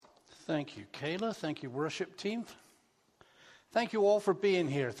Thank you, Kayla. Thank you, worship team. Thank you all for being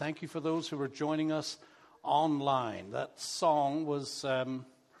here. Thank you for those who are joining us online. That song was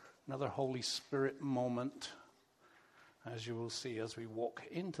another Holy Spirit moment, as you will see as we walk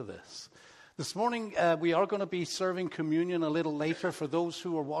into this. This morning, we are going to be serving communion a little later. For those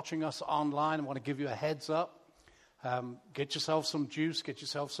who are watching us online, I want to give you a heads up. Get yourself some juice, get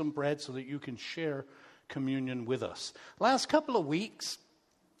yourself some bread so that you can share communion with us. Last couple of weeks,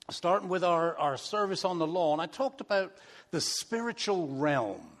 starting with our service on the lawn, I talked about the spiritual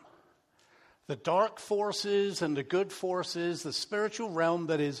realm, the dark forces and the good forces, the spiritual realm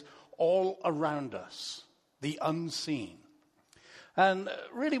that is all around us, the unseen. And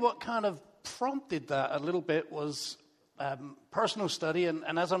really what kind of prompted that a little bit was personal study.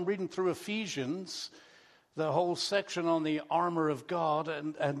 And as I'm reading through Ephesians, the whole section on the armor of God,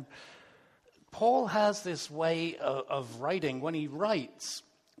 and Paul has this way of writing. When he writes,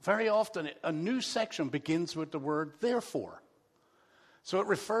 very often a new section begins with the word therefore. So it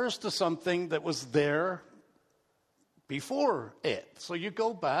refers to something that was there before it. So you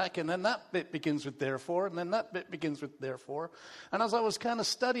go back, and then that bit begins with therefore, and then that bit begins with therefore. And as I was kind of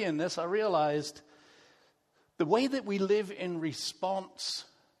studying this, I realized the way that we live in response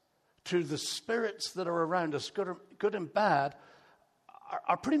to the spirits that are around us, good and bad,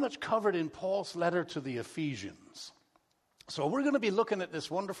 are pretty much covered in Paul's letter to the Ephesians. So we're going to be looking at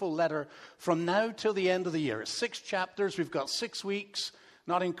this wonderful letter from now till the end of the year. It's 6 chapters. We've got 6 weeks,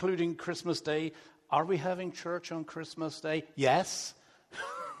 not including Christmas Day. Are we having church on Christmas Day? Yes.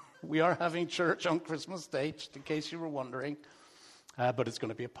 We are having church on Christmas Day, just in case you were wondering. But it's going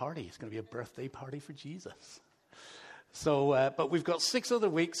to be a party. It's going to be a birthday party for Jesus. So, but we've got 6 other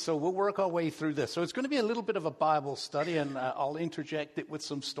weeks, so we'll work our way through this. So it's going to be a little bit of a Bible study, and I'll interject it with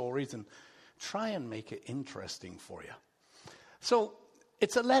some stories and try and make it interesting for you. So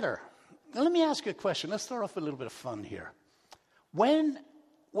it's a letter. Now let me ask you a question. Let's start off with a little bit of fun here. When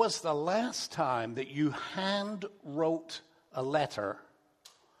was the last time that you hand wrote a letter,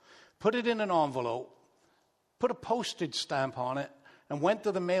 put it in an envelope, put a postage stamp on it, and went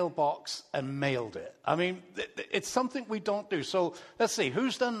to the mailbox and mailed it? I mean, it's something we don't do. So let's see,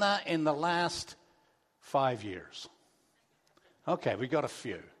 who's done that in the last 5 years? Okay, we got a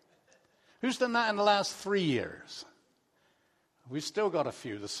few. Who's done that in the last 3 years? We've still got a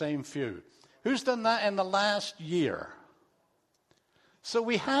few, the same few. Who's done that in the last year? So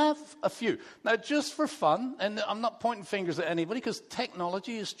we have a few. Now, just for fun, and I'm not pointing fingers at anybody because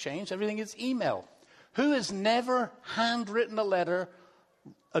technology has changed. Everything is email. Who has never handwritten a letter,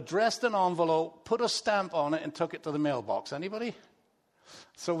 addressed an envelope, put a stamp on it, and took it to the mailbox? Anybody?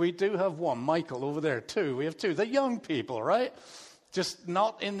 So we do have one. Michael over there, too. We have 2. The young people, right? Just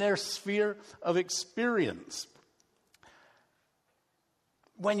not in their sphere of experience.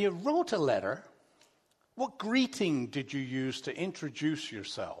 When you wrote a letter, what greeting did you use to introduce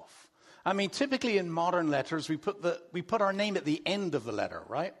yourself? I mean, typically in modern letters, we put our name at the end of the letter,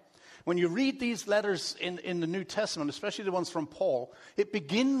 right? When you read these letters in the New Testament, especially the ones from Paul, it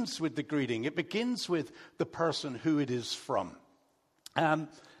begins with the greeting. It begins with the person who it is from. And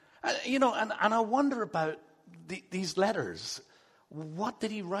I wonder about these letters. What did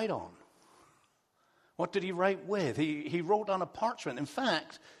he write on? What did he write with? He wrote on a parchment. In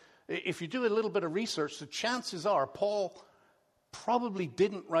fact, if you do a little bit of research, the chances are Paul probably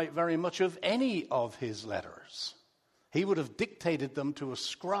didn't write very much of any of his letters. He would have dictated them to a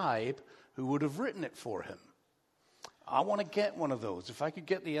scribe who would have written it for him. I want to get one of those. If I could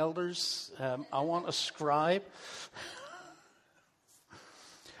get the elders, I want a scribe.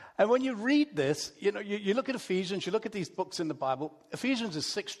 And when you read this, you look at Ephesians, you look at these books in the Bible. Ephesians is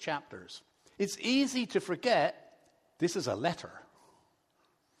 6 chapters. It's easy to forget this is a letter.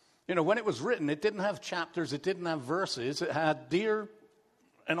 When it was written, it didn't have chapters, it didn't have verses. It had dear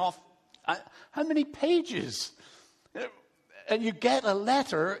and off. How many pages? And you get a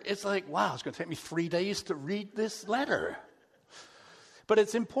letter, it's like, wow, it's going to take me 3 days to read this letter. But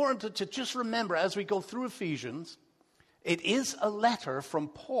it's important to just remember as we go through Ephesians, it is a letter from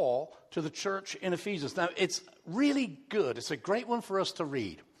Paul to the church in Ephesians. Now, it's really good. It's a great one for us to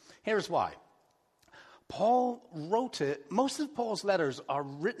read. Here's why. Paul wrote it. Most of Paul's letters are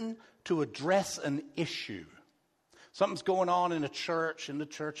written to address an issue. Something's going on in the church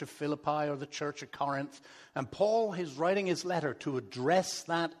of Philippi or the church of Corinth. And Paul is writing his letter to address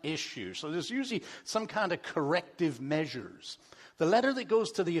that issue. So there's usually some kind of corrective measures. The letter that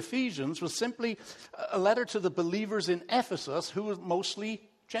goes to the Ephesians was simply a letter to the believers in Ephesus who were mostly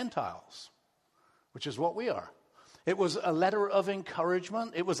Gentiles, which is what we are. It was a letter of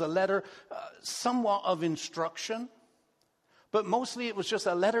encouragement. It was a letter somewhat of instruction. But mostly it was just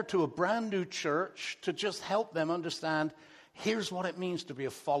a letter to a brand new church to just help them understand, here's what it means to be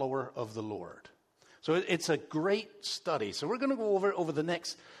a follower of the Lord. So it's a great study. So we're going to go over the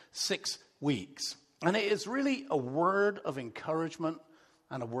next 6 weeks. And it is really a word of encouragement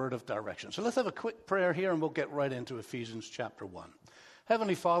and a word of direction. So let's have a quick prayer here and we'll get right into Ephesians chapter 1.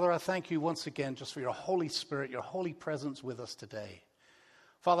 Heavenly Father, I thank you once again just for your Holy Spirit, your holy presence with us today.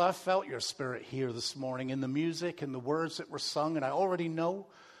 Father, I felt your Spirit here this morning in the music and the words that were sung, and I already know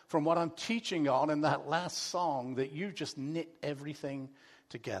from what I'm teaching on in that last song that you just knit everything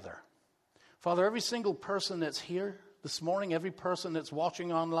together. Father, every single person that's here this morning, every person that's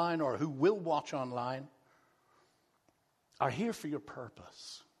watching online or who will watch online, are here for your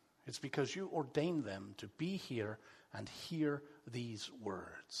purpose. It's because you ordained them to be here and hear these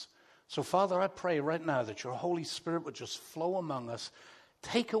words. So, Father, I pray right now that your Holy Spirit would just flow among us.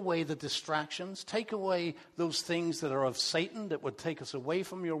 Take away the distractions. Take away those things that are of Satan that would take us away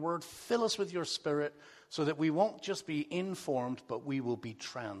from your word. Fill us with your Spirit so that we won't just be informed, but we will be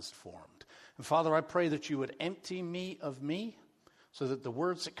transformed. And Father, I pray that you would empty me of me so that the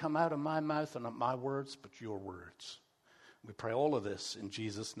words that come out of my mouth are not my words, but your words. We pray all of this in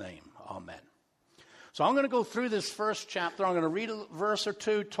Jesus' name. Amen. So I'm going to go through this first chapter. I'm going to read a verse or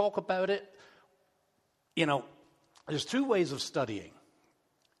two, talk about it. You know, there's 2 ways of studying.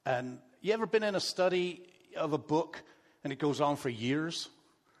 And you ever been in a study of a book and it goes on for years?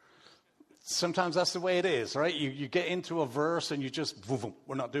 Sometimes that's the way it is, right? You get into a verse and you just,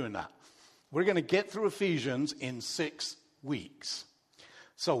 we're not doing that. We're going to get through Ephesians in 6 weeks.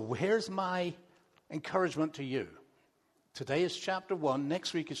 So here's my encouragement to you. Today is chapter 1.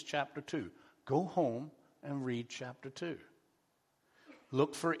 Next week is chapter 2. Go home and read chapter 2.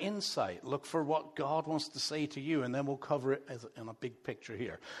 Look for insight. Look for what God wants to say to you, and then we'll cover it in a big picture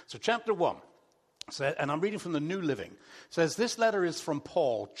here. So chapter 1, and I'm reading from the New Living, says, this letter is from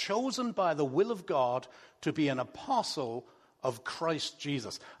Paul, chosen by the will of God to be an apostle of Christ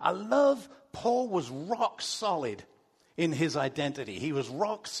Jesus. I love Paul was rock solid in his identity. He was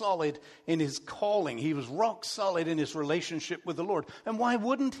rock solid in his calling. He was rock solid in his relationship with the Lord. And why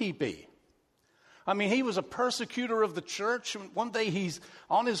wouldn't he be? I mean, he was a persecutor of the church. One day he's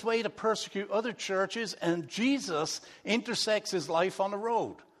on his way to persecute other churches, and Jesus intersects his life on the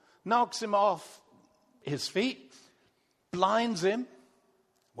road, knocks him off his feet, blinds him.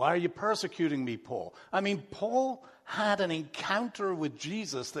 Why are you persecuting me, Paul? I mean, Paul had an encounter with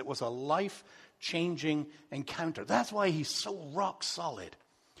Jesus that was a life-changing encounter. That's why he's so rock solid.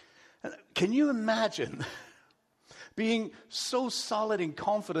 Can you imagine being so solid and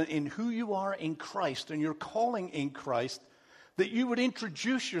confident in who you are in Christ and your calling in Christ that you would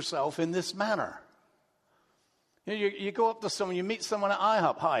introduce yourself in this manner? You go up to someone, you meet someone at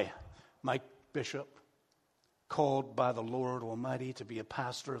IHOP. Hi, Mike Bishop, called by the Lord Almighty to be a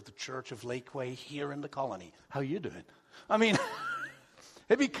pastor of the Church of Lakeway here in the colony. How you doing? I mean,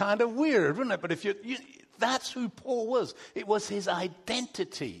 it'd be kind of weird, wouldn't it? But if that's who Paul was. It was his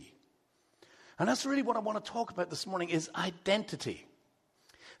identity. And that's really what I want to talk about this morning is identity.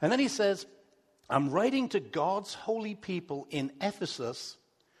 And then he says, I'm writing to God's holy people in Ephesus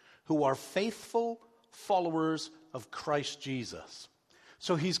who are faithful followers of Christ Jesus.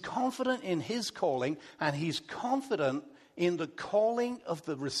 So he's confident in his calling, and he's confident in the calling of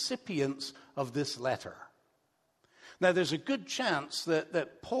the recipients of this letter. Now, there's a good chance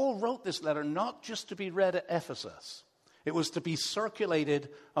that Paul wrote this letter not just to be read at Ephesus. It was to be circulated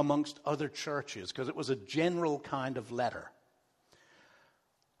amongst other churches because it was a general kind of letter.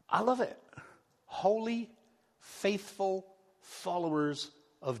 I love it. Holy, faithful followers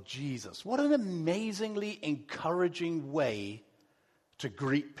of Jesus. What an amazingly encouraging way to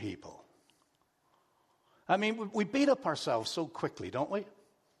greet people. I mean, we beat up ourselves so quickly, don't we?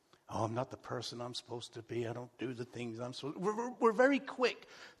 Oh, I'm not the person I'm supposed to be. I don't do the things I'm supposed to. We're very quick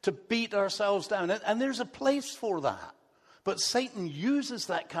to beat ourselves down. And there's a place for that. But Satan uses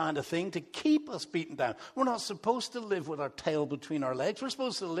that kind of thing to keep us beaten down. We're not supposed to live with our tail between our legs. We're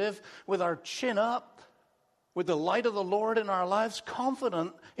supposed to live with our chin up, with the light of the Lord in our lives,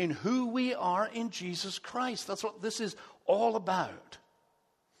 confident in who we are in Jesus Christ. That's what this is all about.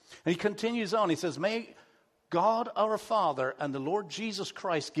 And he continues on. He says, may God our Father and the Lord Jesus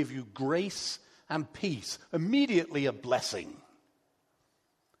Christ give you grace and peace. Immediately a blessing.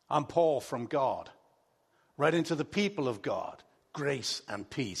 I'm Paul from God. Right into the people of God. Grace and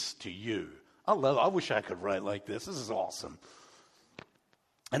peace to you. I wish I could write like this. This is awesome.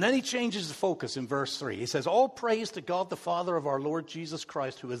 And then he changes the focus in verse 3. He says, all praise to God the Father of our Lord Jesus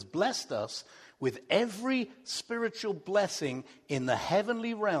Christ, who has blessed us with every spiritual blessing in the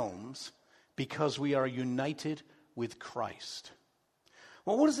heavenly realms because we are united with Christ.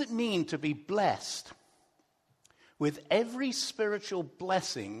 Well, what does it mean to be blessed with every spiritual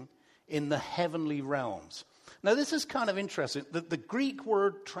blessing in the heavenly realms? Now, this is kind of interesting. The Greek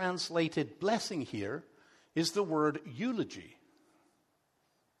word translated blessing here is the word eulogy.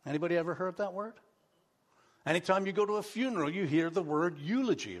 Anybody ever heard that word? Anytime you go to a funeral, you hear the word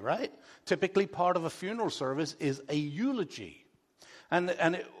eulogy, right? Typically part of a funeral service is a eulogy.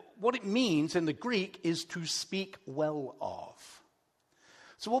 What it means in the Greek is to speak well of.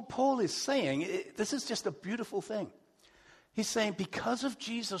 So what Paul is saying, this is just a beautiful thing. He's saying because of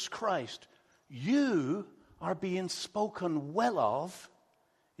Jesus Christ, you are being spoken well of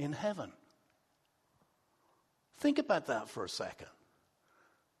in heaven. Think about that for a second.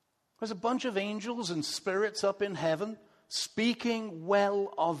 There's a bunch of angels and spirits up in heaven speaking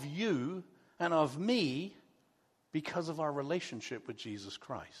well of you and of me because of our relationship with Jesus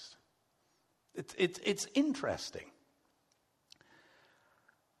Christ. It's interesting.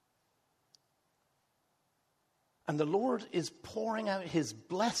 And the Lord is pouring out his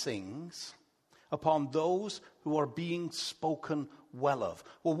blessings upon those who are being spoken well of.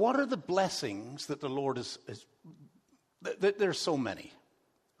 Well, what are the blessings that the Lord is there's so many.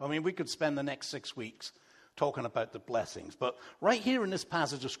 I mean, we could spend the next 6 weeks talking about the blessings. But right here in this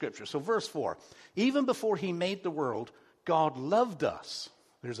passage of Scripture, so verse 4, even before he made the world, God loved us.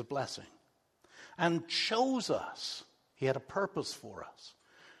 There's a blessing. And chose us. He had a purpose for us.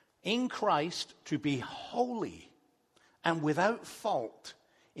 In Christ to be holy and without fault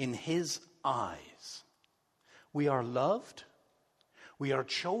in his eyes. We are loved. We are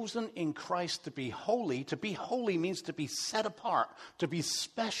chosen in Christ to be holy. To be holy means to be set apart, to be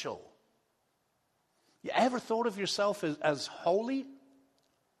special. You ever thought of yourself as holy?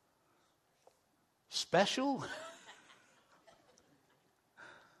 Special?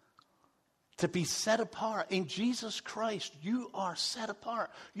 To be set apart. In Jesus Christ, you are set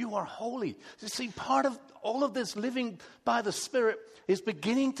apart. You are holy. You see, part of all of this living by the Spirit is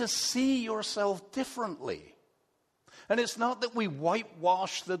beginning to see yourself differently. And it's not that we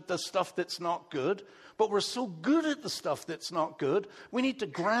whitewash the stuff that's not good, but we're so good at the stuff that's not good, we need to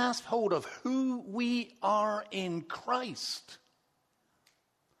grasp hold of who we are in Christ.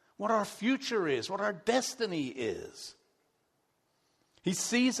 What our future is, what our destiny is. He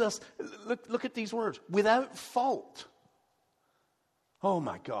sees us, look at these words, without fault. Oh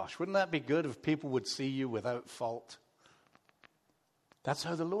my gosh, wouldn't that be good if people would see you without fault? That's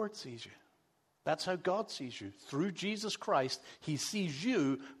how the Lord sees you. That's how God sees you. Through Jesus Christ, he sees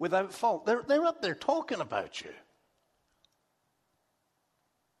you without fault. They're up there talking about you.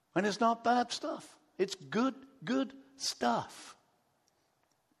 And it's not bad stuff. It's good stuff.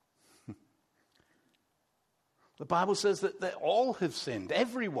 The Bible says that all have sinned,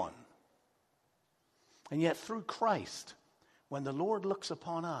 everyone. And yet through Christ, when the Lord looks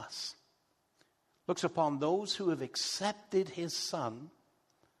upon us, looks upon those who have accepted his Son,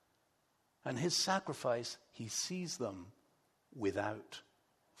 and his sacrifice, he sees them without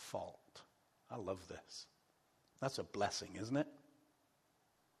fault. I love this. That's a blessing, isn't it?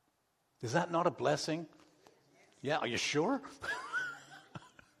 Is that not a blessing? Yeah, are you sure?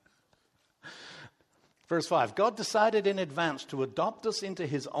 Verse 5, God decided in advance to adopt us into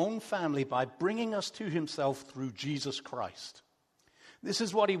his own family by bringing us to himself through Jesus Christ. This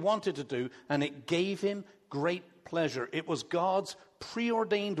is what he wanted to do, and it gave him great pleasure. It was God's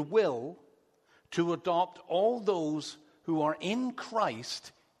preordained will to adopt all those who are in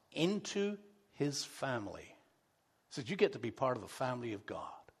Christ into his family. He said, you get to be part of the family of God.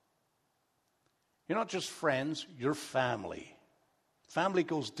 You're not just friends, you're family. Family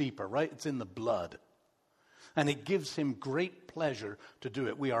goes deeper, right? It's in the blood. And it gives him great pleasure to do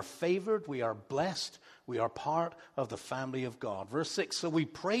it. We are favored, we are blessed, we are part of the family of God. Verse 6, so we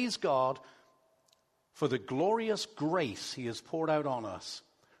praise God for the glorious grace he has poured out on us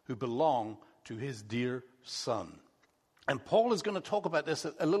who belong to his dear Son. And Paul is going to talk about this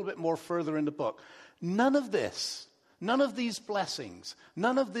a little bit more further in the book. None of this, none of these blessings,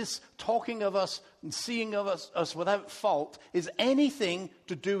 none of this talking of us and seeing of us without fault is anything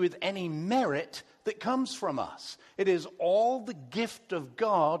to do with any merit that comes from us. It is all the gift of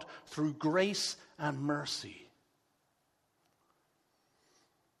God through grace and mercy.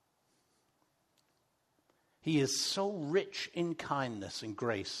 He is so rich in kindness and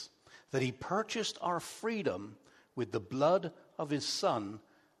grace that he purchased our freedom with the blood of his Son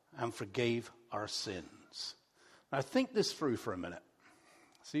and forgave our sins. Now think this through for a minute.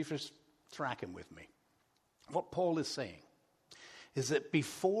 See if you're tracking with me. What Paul is saying is that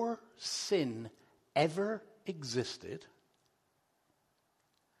before sin ever existed,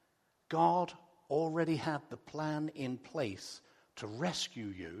 God already had the plan in place to rescue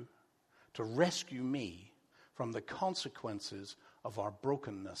you, to rescue me from the consequences of our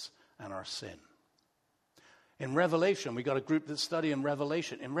brokenness and our sin. In Revelation, we got a group that study in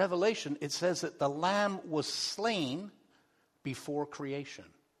Revelation. In Revelation, it says that the Lamb was slain before creation.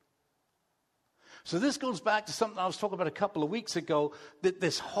 So this goes back to something I was talking about a couple of weeks ago, that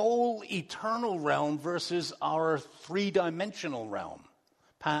this whole eternal realm versus our three-dimensional realm,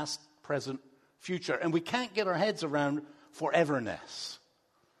 past, present, future. And we can't get our heads around foreverness.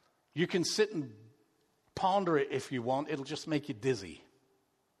 You can sit and ponder it if you want. It'll just make you dizzy.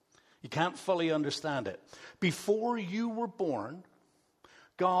 You can't fully understand it. Before you were born,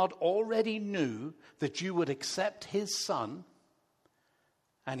 God already knew that you would accept his Son,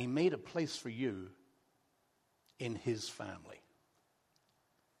 and he made a place for you in his family.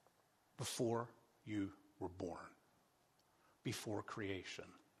 Before you were born. Before creation.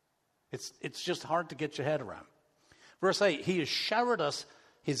 It's just hard to get your head around. Verse 8, he has showered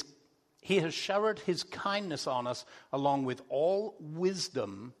his kindness on us along with all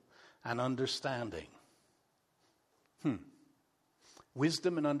wisdom and understanding.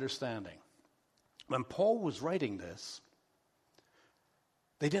 Wisdom and understanding. When Paul was writing this,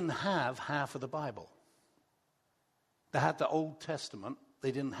 they didn't have half of the Bible. They had the Old Testament.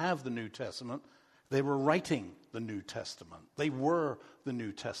 They didn't have the New Testament. They were writing the New Testament. They were the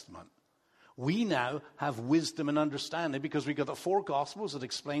New Testament. We now have wisdom and understanding because we've got the 4 Gospels that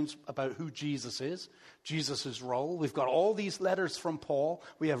explains about who Jesus is, Jesus' role. We've got all these letters from Paul.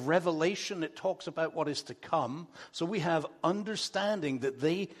 We have Revelation that talks about what is to come. So we have understanding that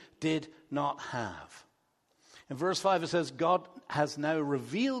they did not have. In verse 5 it says, God has now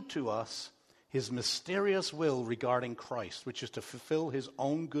revealed to us his mysterious will regarding Christ, which is to fulfill his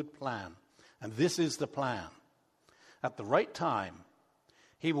own good plan. And this is the plan. At the right time,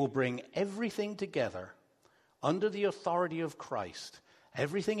 he will bring everything together under the authority of Christ,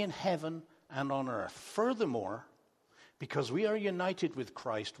 everything in heaven and on earth. Furthermore, because we are united with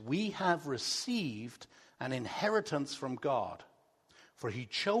Christ, we have received an inheritance from God. For he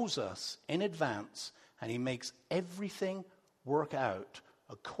chose us in advance, and he makes everything work out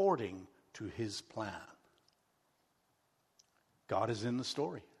according to his plan. God is in the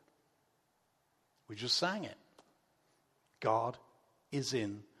story. We just sang it. God is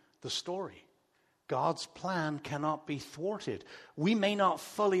in the story. God's plan cannot be thwarted. We may not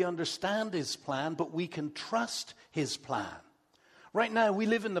fully understand his plan, but we can trust his plan. Right now, we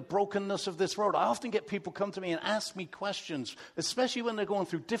live in the brokenness of this world. I often get people come to me and ask me questions, especially when they're going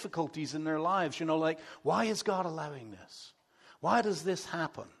through difficulties in their lives. You know, like, why is God allowing this? Why does this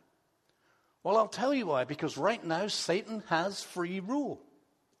happen? Well, I'll tell you why. Because right now, Satan has free rule.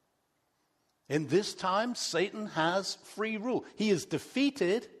 In this time, Satan has free rule. He is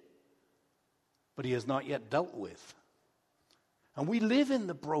defeated, but he has not yet dealt with. And we live in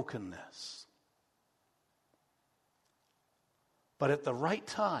the brokenness. But at the right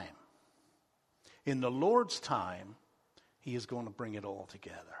time, in the Lord's time, he is going to bring it all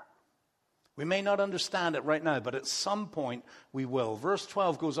together. We may not understand it right now, but at some point we will. Verse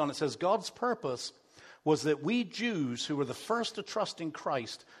 12 goes on, it says, God's purpose was that we Jews who were the first to trust in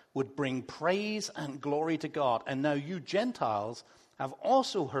Christ would bring praise and glory to God. And now you Gentiles have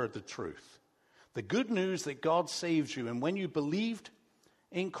also heard the truth, the good news that God saves you. And when you believed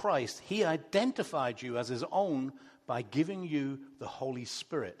in Christ, he identified you as his own by giving you the Holy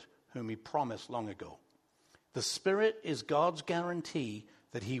Spirit, whom he promised long ago. The Spirit is God's guarantee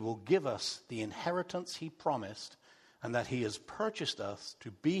that he will give us the inheritance he promised, and that he has purchased us to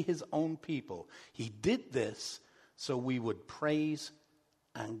be his own people. He did this so we would praise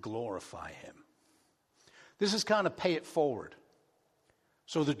and glorify him. This is kind of pay it forward.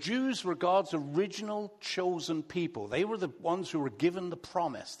 So the Jews were God's original chosen people. They were the ones who were given the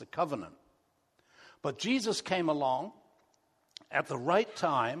promise, the covenant. But Jesus came along at the right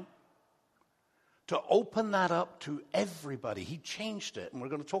time to open that up to everybody. He changed it. And we're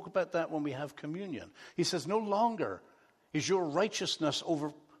going to talk about that when we have communion. He says, no longer is your righteousness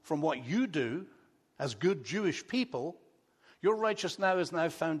over from what you do as good Jewish people. Your righteousness is now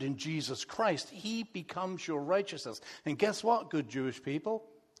found in Jesus Christ. He becomes your righteousness. And guess what, good Jewish people?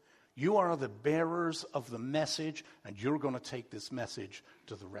 You are the bearers of the message, and you're going to take this message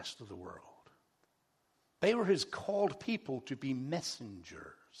to the rest of the world. They were his called people to be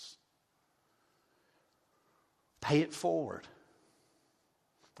messengers. Pay it forward.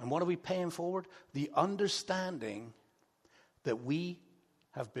 And what are we paying forward? The understanding that we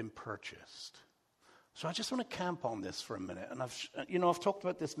have been purchased. So I just want to camp on this for a minute. And I've talked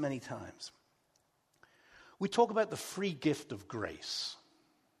about this many times. We talk about the free gift of grace.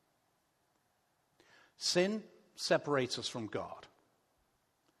 Sin separates us from God.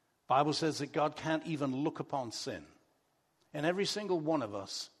 The Bible says that God can't even look upon sin. And every single one of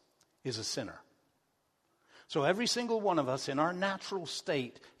us is a sinner. So every single one of us in our natural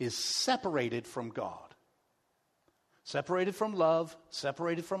state is separated from God. Separated from love,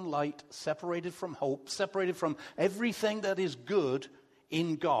 separated from light, separated from hope, separated from everything that is good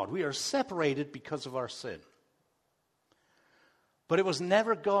in God. We are separated because of our sin. But it was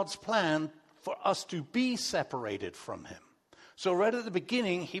never God's plan for us to be separated from him. So right at the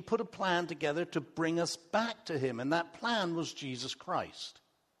beginning, he put a plan together to bring us back to him. And that plan was Jesus Christ.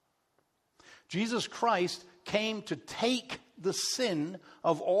 Jesus Christ came to take the sin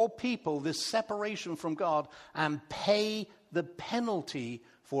of all people, this separation from God, and pay the penalty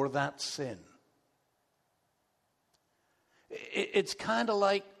for that sin. It's kind of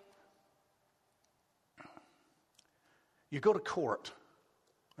like you go to court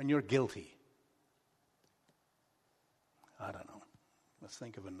and you're guilty. I don't know. Let's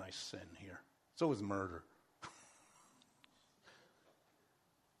think of a nice sin here. It's always murder.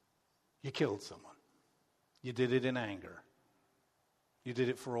 You killed someone. You did it in anger. You did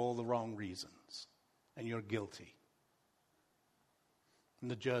it for all the wrong reasons. And you're guilty.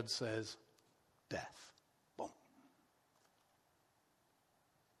 And the judge says, death. Boom.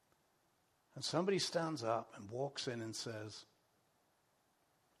 And somebody stands up and walks in and says,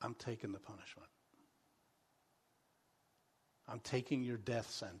 I'm taking the punishment. I'm taking your death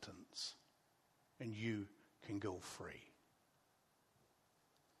sentence, and you can go free.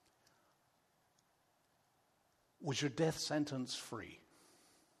 Was your death sentence free?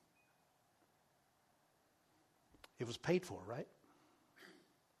 It was paid for, right?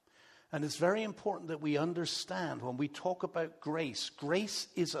 And it's very important that we understand when we talk about grace, grace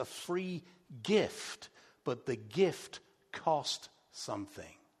is a free gift, but the gift cost something.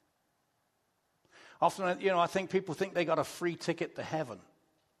 Often, I think people think they got a free ticket to heaven.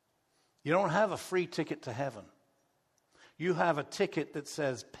 You don't have a free ticket to heaven. You have a ticket that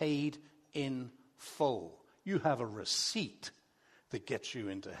says paid in full. You have a receipt that gets you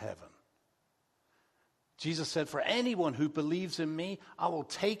into heaven. Jesus said, for anyone who believes in me, I will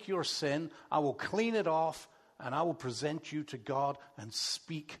take your sin, I will clean it off, and I will present you to God and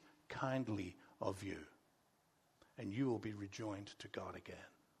speak kindly of you. And you will be rejoined to God again.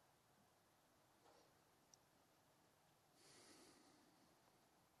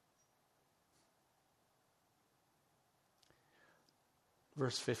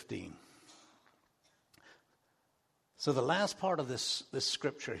 Verse 15. So the last part of this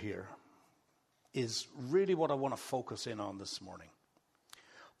scripture here is really what I want to focus in on this morning.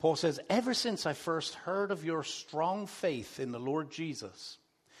 Paul says, ever since I first heard of your strong faith in the Lord Jesus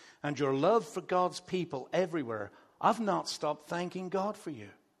and your love for God's people everywhere, I've not stopped thanking God for you.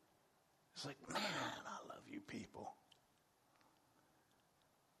 It's like, man, I love you people.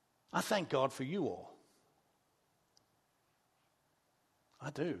 I thank God for you all. I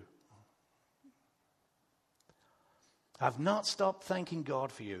do. I've not stopped thanking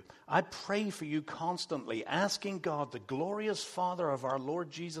God for you. I pray for you constantly, asking God, the glorious Father of our Lord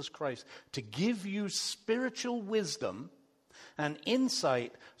Jesus Christ, to give you spiritual wisdom and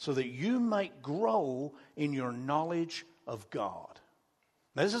insight so that you might grow in your knowledge of God.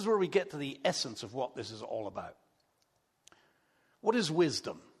 Now, this is where we get to the essence of what this is all about. What is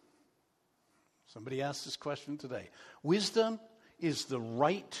wisdom? Somebody asked this question today. Wisdom is the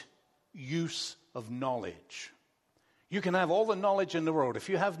right use of knowledge. You can have all the knowledge in the world. If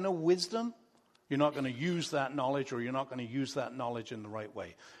you have no wisdom, you're not going to use that knowledge, or you're not going to use that knowledge in the right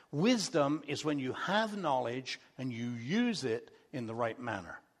way. Wisdom is when you have knowledge and you use it in the right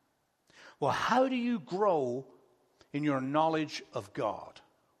manner. Well, how do you grow in your knowledge of God?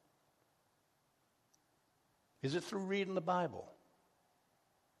 Is it through reading the Bible?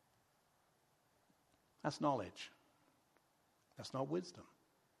 That's knowledge. That's not wisdom.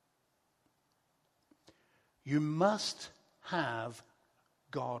 You must have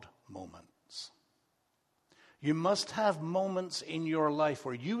God moments. You must have moments in your life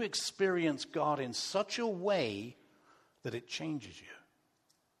where you experience God in such a way that it changes you.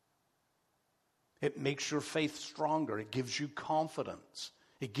 It makes your faith stronger. It gives you confidence.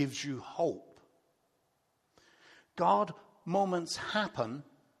 It gives you hope. God moments happen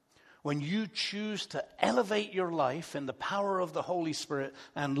when you choose to elevate your life in the power of the Holy Spirit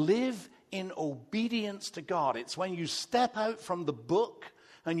and live in obedience to God. It's when you step out from the book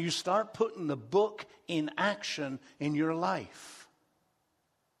and you start putting the book in action in your life.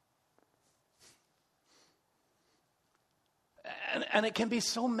 And it can be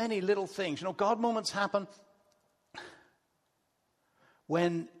so many little things. God moments happen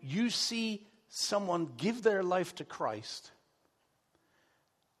when you see someone give their life to Christ,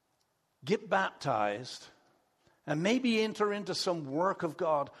 get baptized, and maybe enter into some work of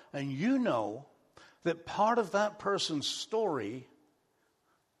God, and you know that part of that person's story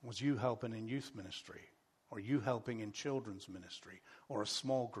was you helping in youth ministry, or you helping in children's ministry, or a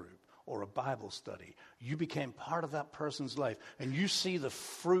small group, or a Bible study. You became part of that person's life, and you see the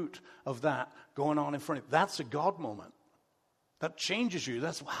fruit of that going on in front of you. That's a God moment. That changes you.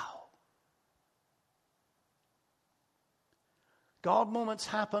 That's wow. God moments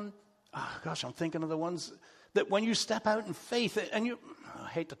happen. Oh, gosh, I'm thinking of the ones that when you step out in faith, and I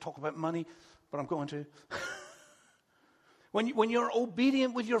hate to talk about money, but I'm going to. When you're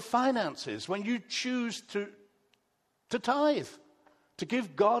obedient with your finances, when you choose to tithe, to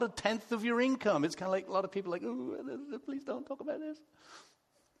give God 1/10 of your income. It's kind of like a lot of people like, oh, please don't talk about this.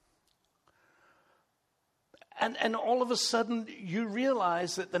 And all of a sudden, you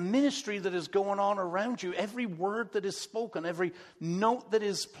realize that the ministry that is going on around you, every word that is spoken, every note that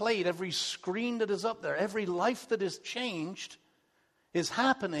is played, every screen that is up there, every life that is changed is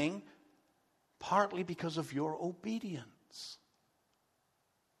happening partly because of your obedience.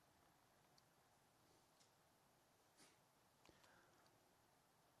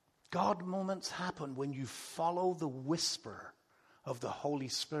 God moments happen when you follow the whisper of the Holy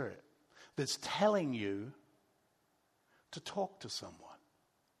Spirit that's telling you to talk to someone,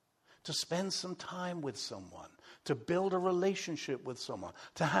 to spend some time with someone, to build a relationship with someone,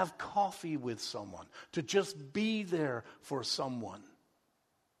 to have coffee with someone, to just be there for someone.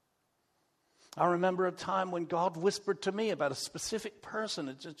 I remember a time when God whispered to me about a specific person.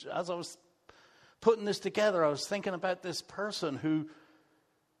 As I was putting this together, I was thinking about this person who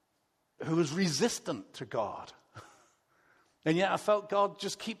was resistant to God. And yet I felt God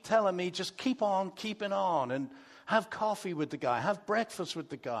just keep telling me, just keep on keeping on, and have coffee with the guy, have breakfast with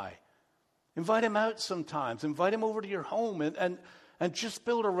the guy. Invite him out sometimes, invite him over to your home, and just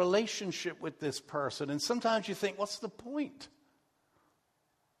build a relationship with this person. And sometimes you think, what's the point?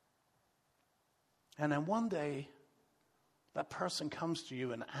 And then one day, that person comes to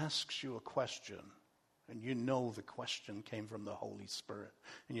you and asks you a question. And you know the question came from the Holy Spirit.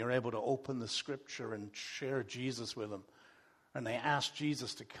 And you're able to open the scripture and share Jesus with them. And they ask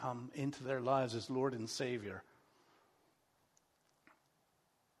Jesus to come into their lives as Lord and Savior.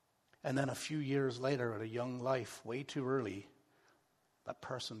 And then a few years later, at a young life, way too early, that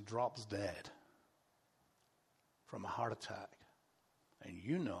person drops dead from a heart attack. And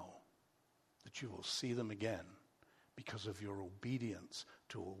you know that you will see them again because of your obedience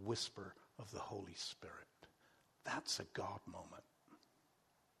to a whisper of the Holy Spirit. That's a God moment.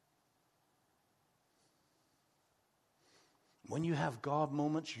 When you have God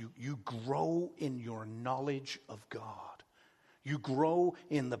moments, you grow in your knowledge of God. You grow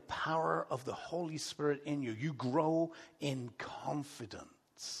in the power of the Holy Spirit in you. You grow in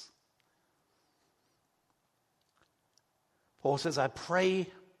confidence. Paul says, I pray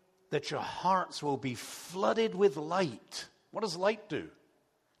that your hearts will be flooded with light. What does light do?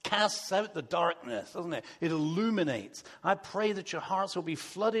 Casts out the darkness, doesn't it? It illuminates. I pray that your hearts will be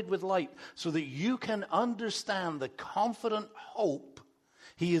flooded with light so that you can understand the confident hope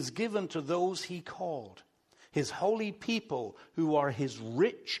he has given to those he called, his holy people who are his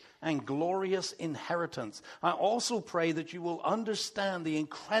rich and glorious inheritance. I also pray that you will understand the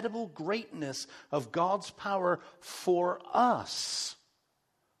incredible greatness of God's power for us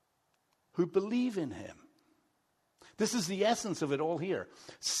who believe in him. This is the essence of it all here.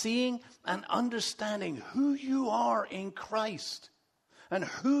 Seeing and understanding who you are in Christ and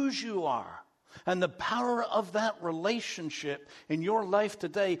whose you are, and the power of that relationship in your life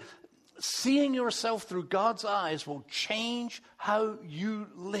today. Seeing yourself through God's eyes will change how you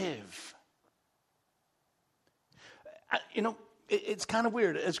live. It's kind of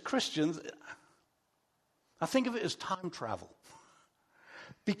weird. As Christians, I think of it as time travel.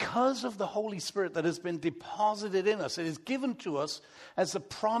 Because of the Holy Spirit that has been deposited in us, it is given to us as the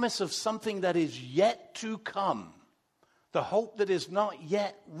promise of something that is yet to come. The hope that is not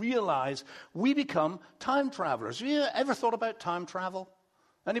yet realized. We become time travelers. Have you ever thought about time travel?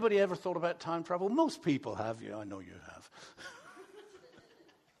 Anybody ever thought about time travel? Most people have. Yeah, I know you have.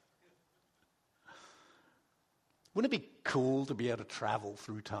 Wouldn't it be cool to be able to travel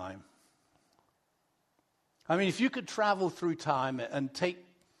through time? I mean, if you could travel through time and take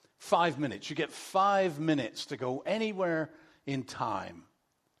 5 minutes, you get 5 minutes to go anywhere in time,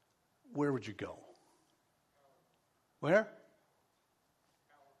 where would you go? Where?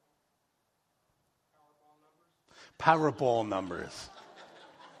 Powerball numbers.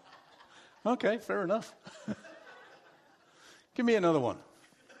 Okay, fair enough. Give me another one.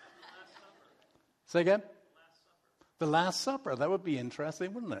 Say again? The Last Supper. That would be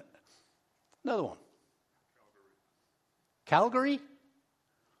interesting, wouldn't it? Another one. Calgary?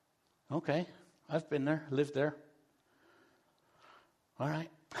 Okay. I've been there, lived there. All right.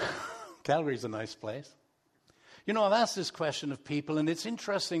 Calgary's a nice place. You know, I've asked this question of people, and it's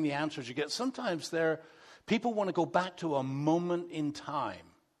interesting the answers you get. Sometimes people want to go back to a moment in time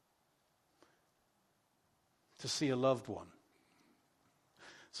to see a loved one.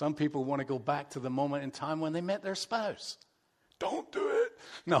 Some people want to go back to the moment in time when they met their spouse. Don't do it.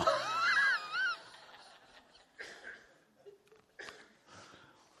 No.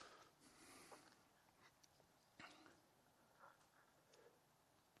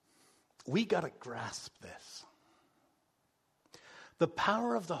 We got to grasp this. The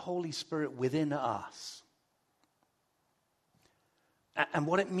power of the Holy Spirit within us and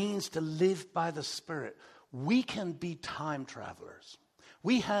what it means to live by the Spirit. We can be time travelers.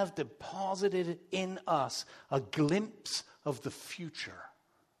 We have deposited in us a glimpse of the future,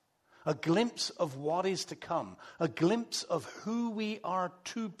 a glimpse of what is to come, a glimpse of who we are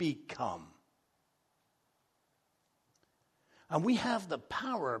to become. And we have the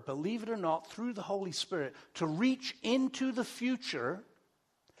power, believe it or not, through the Holy Spirit to reach into the future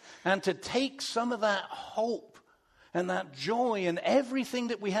and to take some of that hope and that joy and everything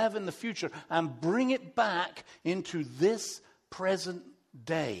that we have in the future and bring it back into this present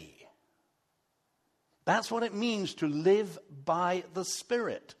day. That's what it means to live by the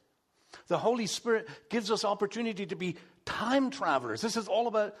Spirit. The Holy Spirit gives us opportunity to be time travelers. This is all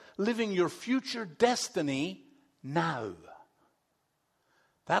about living your future destiny now.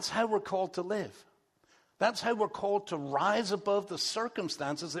 That's how we're called to live. That's how we're called to rise above the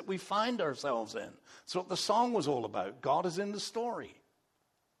circumstances that we find ourselves in. That's what the song was all about. God is in the story.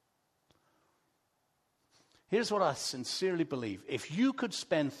 Here's what I sincerely believe. If you could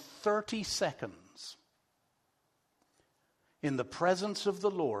spend 30 seconds in the presence of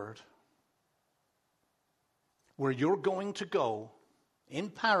the Lord, where you're going to go in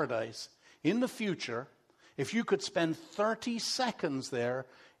paradise, in the future, if you could spend 30 seconds there,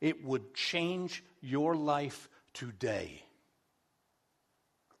 it would change your life today.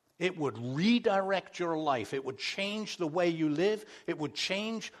 It would redirect your life. It would change the way you live. It would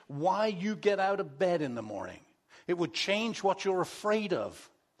change why you get out of bed in the morning. It would change what you're afraid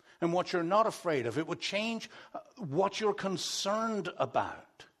of and what you're not afraid of. It would change what you're concerned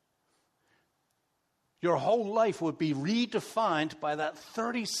about. Your whole life would be redefined by that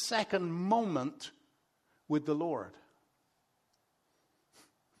 30-second moment with the Lord.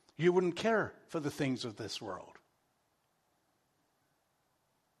 You wouldn't care for the things of this world.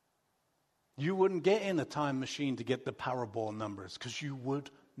 You wouldn't get in a time machine to get the Powerball numbers because you would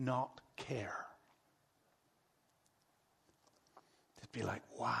not care. It'd be like,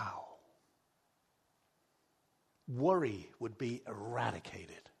 wow. Worry would be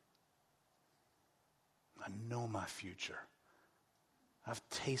eradicated. I know my future. I've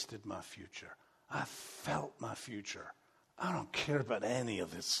tasted my future. I've felt my future. I don't care about any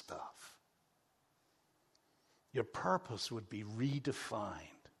of this stuff. Your purpose would be redefined.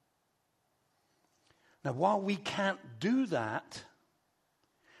 Now, while we can't do that,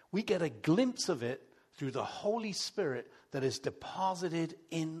 we get a glimpse of it through the Holy Spirit that is deposited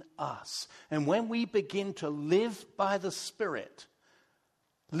in us. And when we begin to live by the Spirit,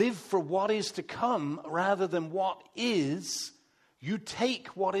 live for what is to come rather than what is, you take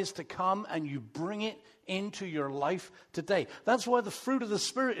what is to come and you bring it into your life today. That's why the fruit of the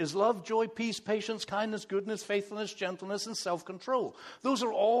Spirit is love, joy, peace, patience, kindness, goodness, faithfulness, gentleness, and self-control. Those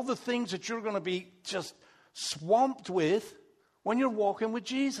are all the things that you're going to be just swamped with when you're walking with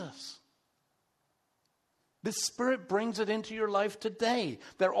Jesus. The Spirit brings it into your life today.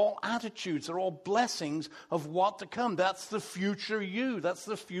 They're all attitudes. They're all blessings of what to come. That's the future you. That's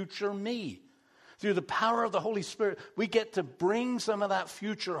the future me. Through the power of the Holy Spirit, we get to bring some of that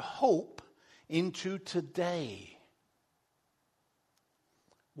future hope into today.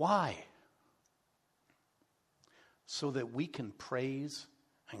 Why? So that we can praise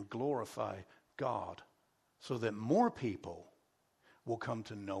and glorify God. So that more people will come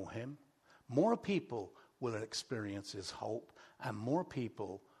to know Him. More people will experience His hope. And more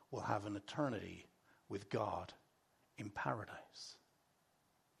people will have an eternity with God in paradise.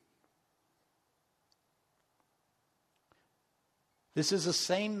 This is the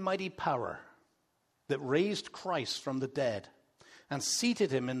same mighty power that raised Christ from the dead and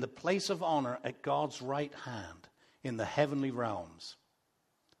seated Him in the place of honor at God's right hand in the heavenly realms.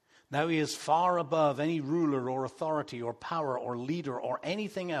 Now He is far above any ruler or authority or power or leader or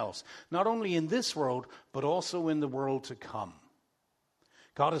anything else, not only in this world, but also in the world to come.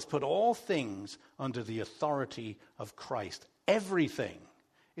 God has put all things under the authority of Christ. Everything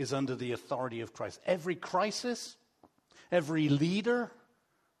is under the authority of Christ. Every crisis, every leader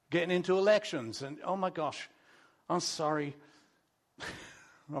getting into elections. And oh my gosh, I'm sorry.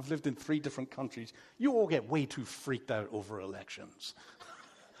 I've lived in 3 different countries. You all get way too freaked out over elections.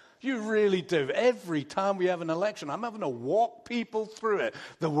 You really do. Every time we have an election, I'm having to walk people through it.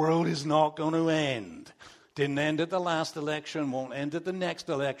 The world is not going to end. Didn't end at the last election, won't end at the next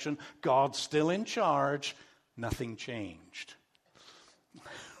election. God's still in charge. Nothing changed.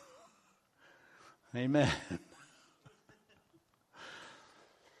 Amen.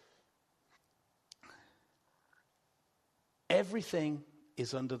 Everything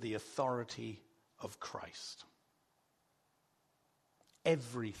is under the authority of Christ.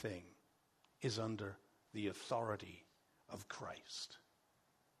 Everything is under the authority of Christ.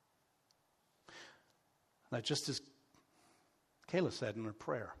 Now, just as Kayla said in her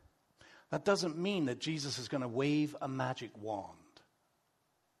prayer, that doesn't mean that Jesus is going to wave a magic wand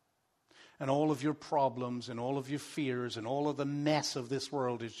and all of your problems and all of your fears and all of the mess of this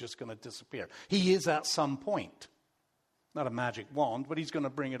world is just going to disappear. He is at some point. Not a magic wand, but he's going to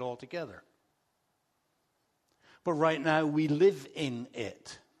bring it all together. But right now we live in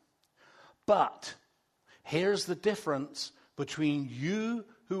it. But here's the difference between you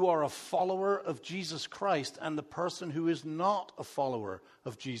who are a follower of Jesus Christ and the person who is not a follower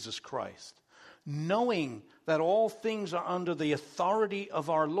of Jesus Christ. Knowing that all things are under the authority of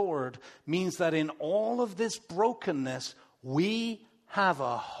our Lord means that in all of this brokenness, we have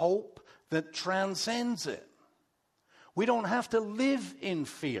a hope that transcends it. We don't have to live in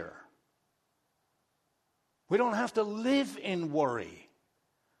fear. We don't have to live in worry.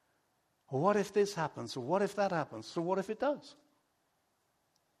 What if this happens? Or what if that happens? So what if it does?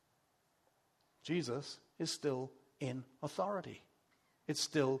 Jesus is still in authority. It's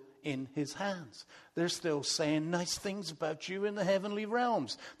still in his hands. They're still saying nice things about you in the heavenly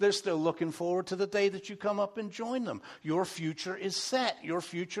realms. They're still looking forward to the day that you come up and join them. Your future is set. Your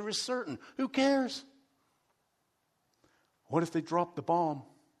future is certain. Who cares? What if they drop the bomb?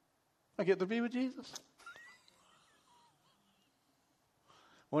 I get to be with Jesus.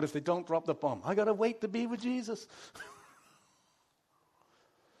 What if they don't drop the bomb? I got to wait to be with Jesus.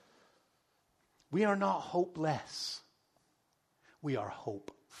 We are not hopeless. We are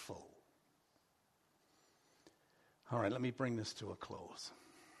hopeful. All right, let me bring this to a close.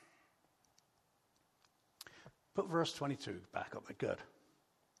 Put verse 22 back up. Good.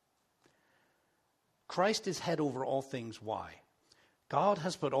 Christ is head over all things. Why? God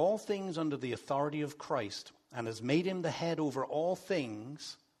has put all things under the authority of Christ and has made him the head over all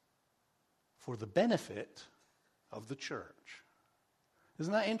things for the benefit of the church.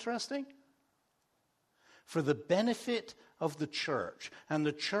 Isn't that interesting? For the benefit of the church. And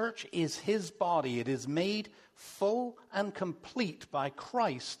the church is his body. It is made full and complete by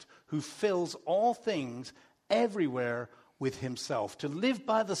Christ, who fills all things everywhere with himself. To live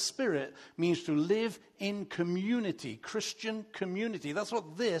by the Spirit means to live in community, Christian community. That's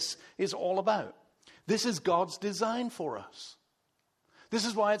what this is all about. This is God's design for us. This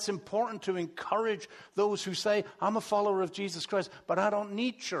is why it's important to encourage those who say, I'm a follower of Jesus Christ, but I don't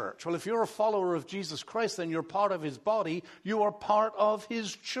need church. Well, if you're a follower of Jesus Christ, then you're part of his body. You are part of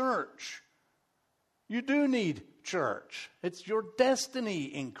his church. You do need church. It's your destiny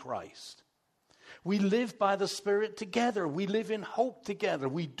in Christ. We live by the Spirit together. We live in hope together.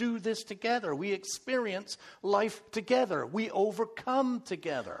 We do this together. We experience life together. We overcome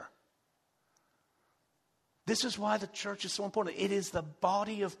together. This is why the church is so important. It is the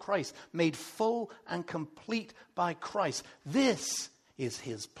body of Christ, made full and complete by Christ. This is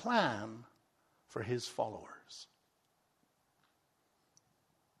his plan for his followers.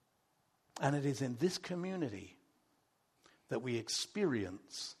 And it is in this community that we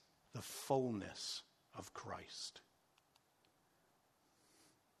experience the fullness of Christ.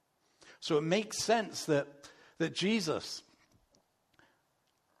 So it makes sense that Jesus,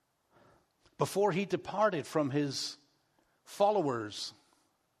 before he departed from his followers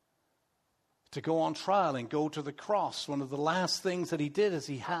to go on trial and go to the cross, one of the last things that he did is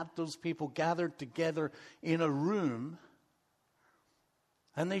he had those people gathered together in a room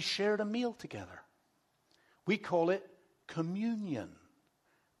and they shared a meal together. We call it communion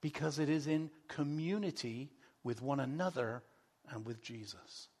because it is in community with one another and with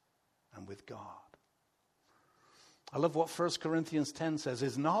Jesus and with God. I love what 1 Corinthians 10 says,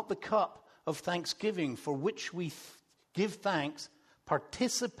 is not the cup of thanksgiving for which we give thanks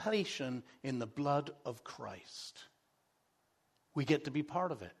participation in the blood of Christ. We get to be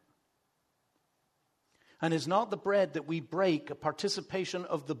part of it. And is not the bread that we break a participation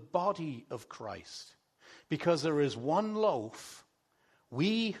of the body of Christ? Because there is one loaf,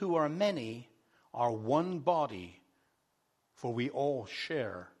 we who are many are one body, for we all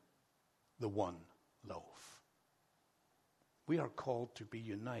share the one loaf. We are called to be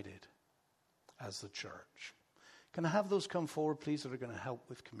united as the church. Can I have those come forward, please, that are going to help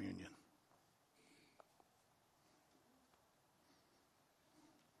with communion?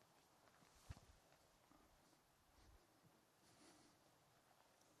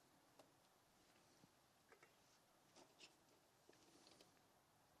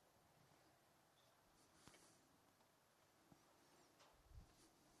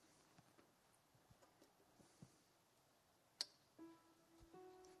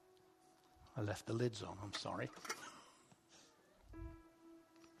 I left the lids on, I'm sorry.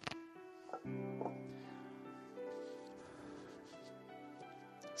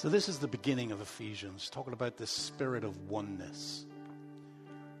 So this is the beginning of Ephesians, talking about this spirit of oneness,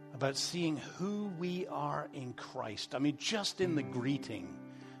 about seeing who we are in Christ. I mean, just in the greeting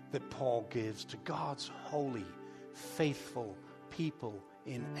that Paul gives to God's holy, faithful people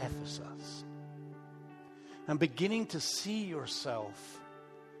in Ephesus. And beginning to see yourself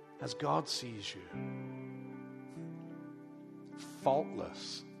as God sees you.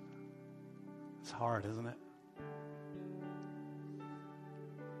 Faultless. It's hard, isn't it?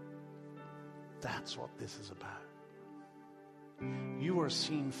 That's what this is about. You are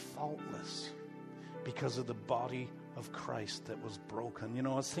seen faultless because of the body of Christ that was broken. You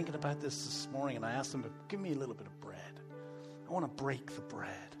know, I was thinking about this morning, and I asked them to give me a little bit of bread. I want to break the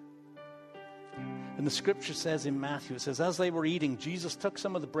bread. And the scripture says in Matthew, it says, as they were eating, Jesus took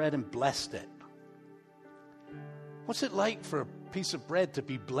some of the bread and blessed it. What's it like for a piece of bread to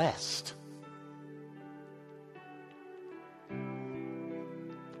be blessed?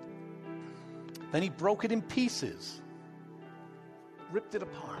 Then he broke it in pieces, ripped it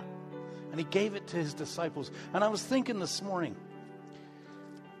apart, and he gave it to his disciples. And I was thinking this morning,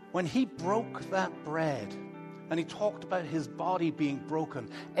 when he broke that bread, and he talked about his body being broken,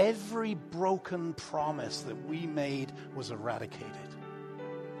 every broken promise that we made was eradicated.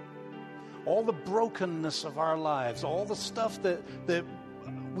 All the brokenness of our lives, all the stuff that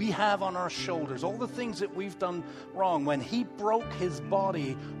we have on our shoulders, all the things that we've done wrong, when he broke his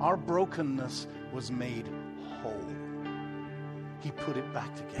body, our brokenness was made whole. He put it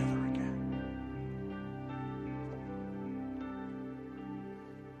back together again.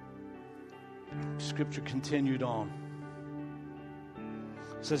 Scripture continued on.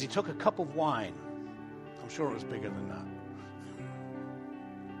 It says he took a cup of wine. I'm sure it was bigger than that.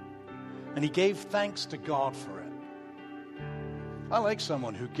 And he gave thanks to God for it. I like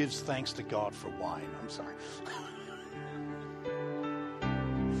someone who gives thanks to God for wine. I'm sorry.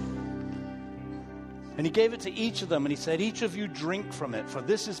 And he gave it to each of them, and he said, each of you drink from it, for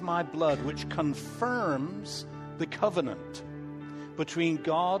this is my blood, which confirms the covenant between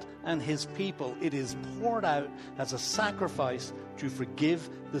God and his people. It is poured out as a sacrifice to forgive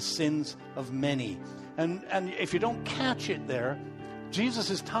the sins of many. And if you don't catch it there, Jesus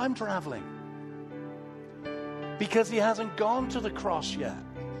is time traveling, because he hasn't gone to the cross yet.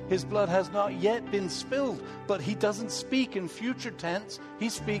 His blood has not yet been spilled, but he doesn't speak in future tense. He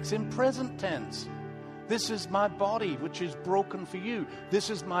speaks in present tense. This is my body, which is broken for you. This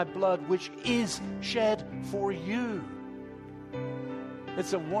is my blood, which is shed for you.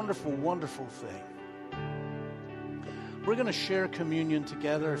 It's a wonderful, wonderful thing. We're going to share communion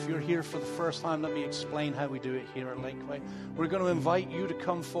together. If you're here for the first time, let me explain how we do it here at Lakeway. We're going to invite you to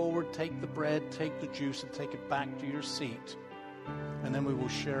come forward, take the bread, take the juice, and take it back to your seat. And then we will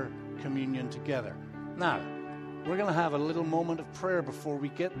share communion together. Now, we're going to have a little moment of prayer before we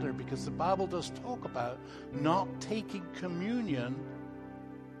get there, because the Bible does talk about not taking communion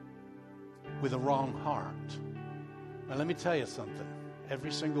with a wrong heart. Now, let me tell you something.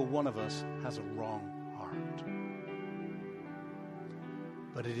 Every single one of us has a wrong heart.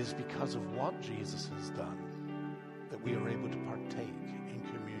 But it is because of what Jesus has done that we are able to partake in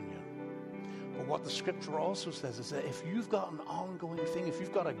communion. But what the scripture also says is that if you've got an ongoing thing, if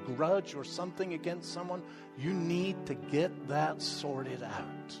you've got a grudge or something against someone, you need to get that sorted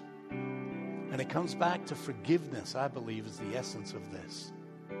out. And it comes back to forgiveness, I believe, is the essence of this.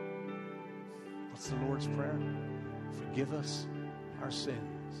 What's the Lord's Prayer? Forgive us our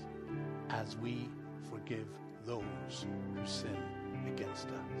sins as we forgive those who sin against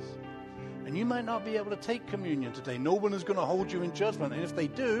us. And you might not be able to take communion today. No one is going to hold you in judgment. And if they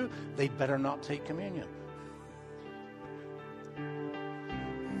do, they'd better not take communion.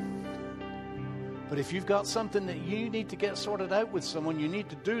 But if you've got something that you need to get sorted out with someone, you need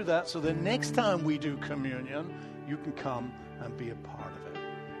to do that so that next time we do communion, you can come and be a part of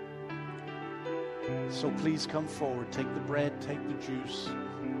it. So please come forward, take the bread, take the juice,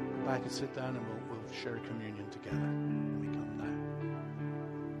 go back and sit down, and we'll share communion together when we come now.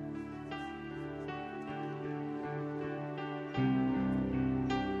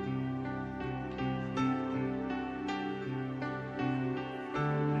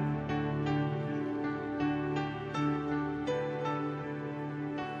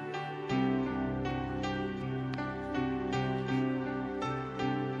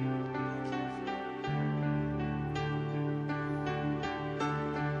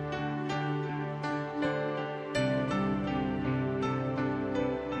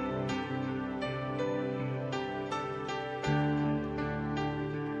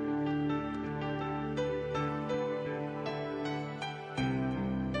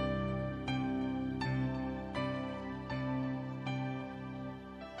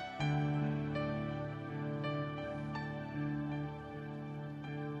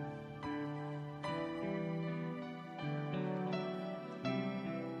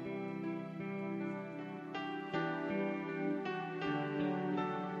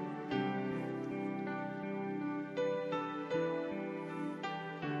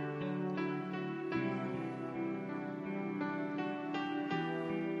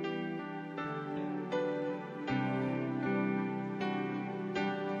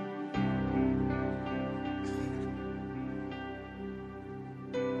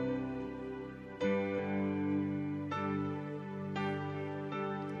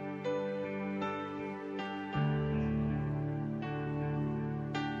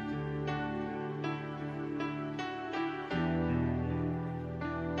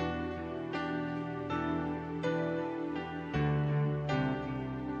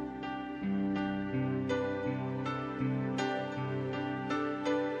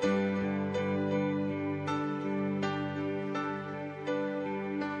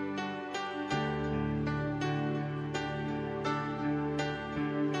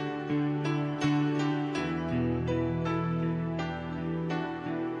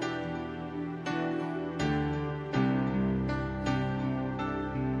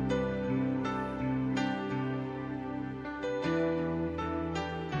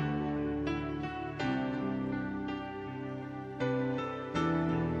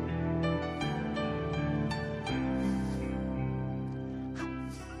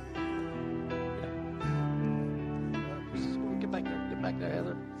 Back there,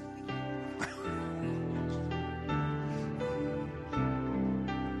 Heather.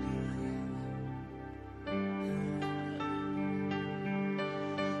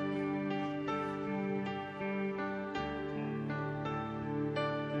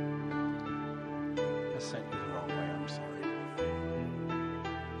 I sent you the wrong way. I'm sorry.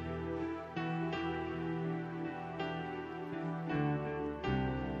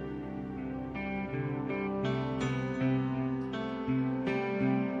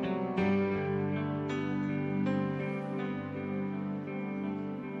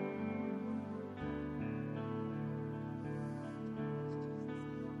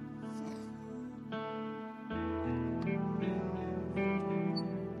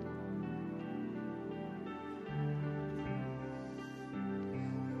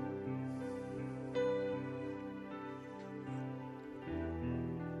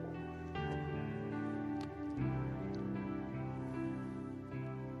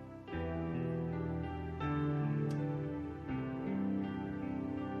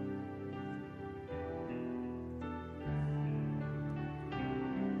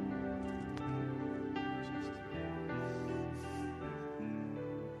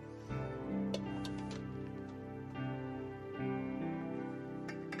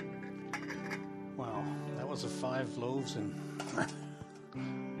 Was of 5 loaves, and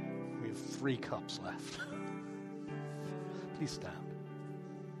we have 3 cups left. Please stand.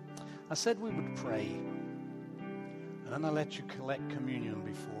 I said we would pray, and then I let you collect communion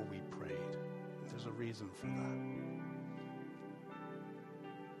before we prayed. There's a reason for that.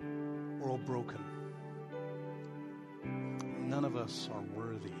 We're all broken. None of us are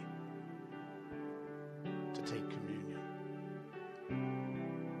worthy to take communion.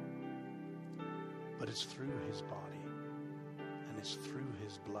 But it's through his body and it's through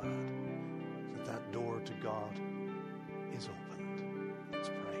his blood that door to God is opened. Let's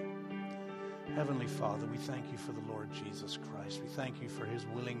pray. Heavenly Father, we thank you for the Lord Jesus Christ. We thank you for his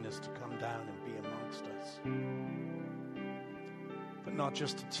willingness to come down and be amongst us. But not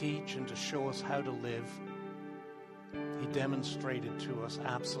just to teach and to show us how to live. He demonstrated to us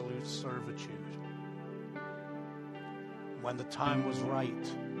absolute servitude When the time was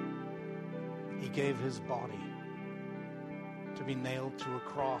right, he gave his body to be nailed to a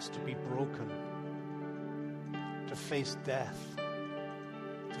cross, to be broken, to face death,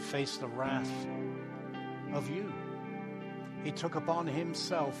 to face the wrath of you. He took upon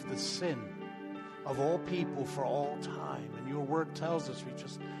himself the sin of all people for all time. And your word tells us, we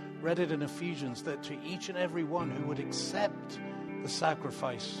just read it in Ephesians, that to each and every one who would accept the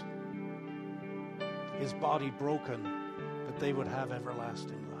sacrifice, his body broken, that they would have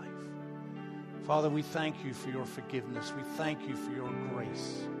everlasting life. Father, we thank you for your forgiveness. We thank you for your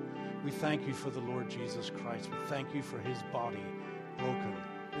grace. We thank you for the Lord Jesus Christ. We thank you for his body broken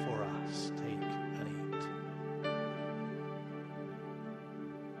for us. Take and eat.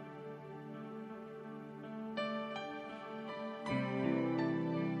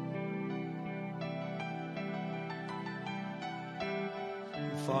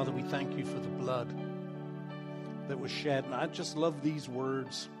 Father, we thank you for the blood that was shed. And I just love these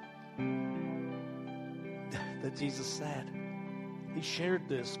words that Jesus said. He shared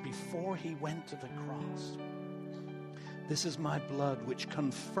this before he went to the cross. This is my blood which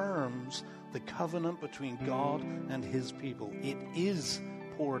confirms the covenant between God and his people. It is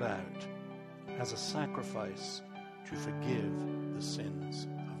poured out as a sacrifice to forgive the sins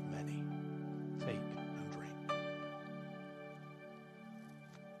of many. Take and drink.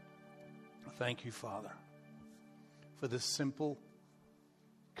 Thank you, Father, for this simple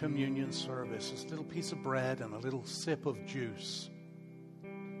communion service, this little piece of bread and a little sip of juice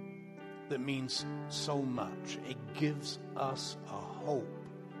that means so much. It gives us a hope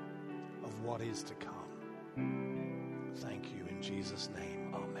of what is to come. Thank you in Jesus'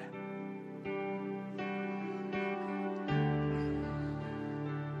 name. Amen.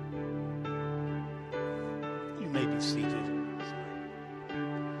 You may be seated.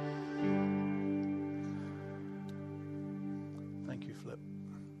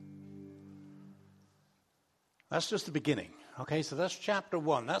 That's just the beginning. Okay, so that's chapter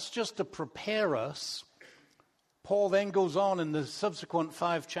 1. That's just to prepare us. Paul then goes on in the subsequent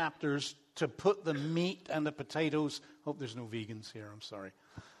 5 chapters to put the meat and the potatoes, hope there's no vegans here, I'm sorry,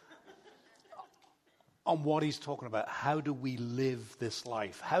 on what he's talking about. How do we live this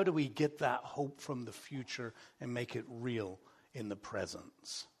life? How do we get that hope from the future and make it real in the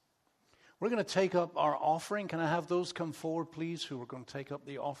present? We're going to take up our offering. Can I have those come forward, please, who are going to take up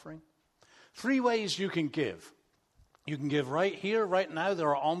the offering? 3 ways you can give. You can give right here, right now.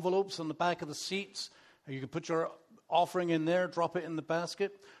 There are envelopes on the back of the seats. You can put your offering in there, drop it in the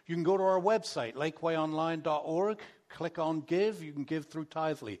basket. You can go to our website, lakewayonline.org, click on Give. You can give through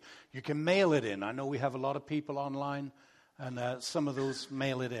Tithely. You can mail it in. I know we have a lot of people online, and some of those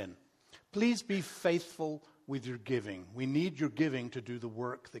mail it in. Please be faithful with your giving. We need your giving to do the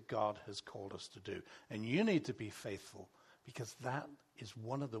work that God has called us to do. And you need to be faithful, because that is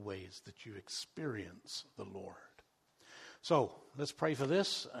one of the ways that you experience the Lord. So let's pray for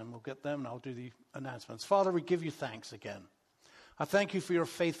this, and we'll get them, and I'll do the announcements. Father, we give you thanks again. I thank you for your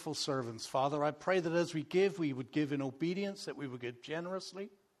faithful servants, Father. I pray that as we give, we would give in obedience, that we would give generously,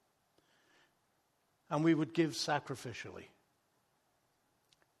 and we would give sacrificially.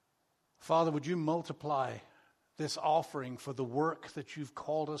 Father, would you multiply this offering for the work that you've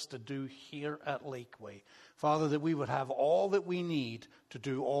called us to do here at Lakeway. Father, that we would have all that we need to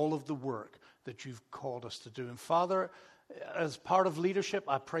do all of the work that you've called us to do. And Father, as part of leadership,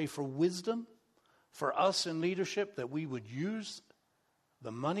 I pray for wisdom for us in leadership, that we would use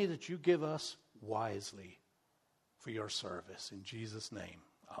the money that you give us wisely for your service. In Jesus' name,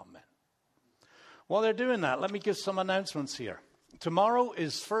 amen. While they're doing that, let me give some announcements here. Tomorrow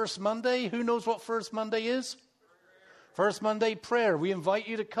is First Monday. Who knows what First Monday is? First Monday prayer. We invite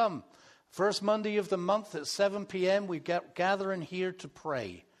you to come. First Monday of the month at 7 p.m. we gather in here to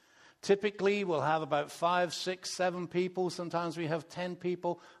pray. Typically, we'll have about 5, 6, 7 people. Sometimes we have 10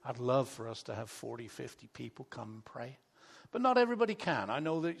 people. I'd love for us to have 40, 50 people come and pray. But not everybody can. I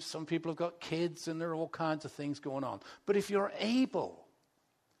know that some people have got kids and there are all kinds of things going on. But if you're able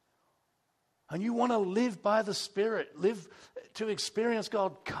and you want to live by the Spirit, live to experience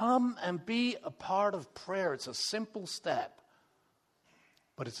God, come and be a part of prayer. It's a simple step,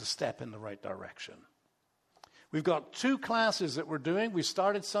 but it's a step in the right direction. We've got 2 classes that we're doing. We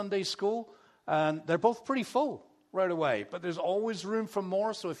started Sunday school, and they're both pretty full right away. But there's always room for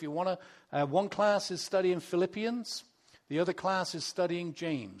more, so if you want to, one class is studying Philippians. The other class is studying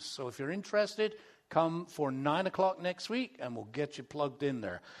James. So if you're interested, come for 9 o'clock next week, and we'll get you plugged in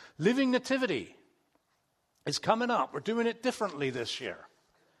there. Living Nativity is coming up. We're doing it differently this year.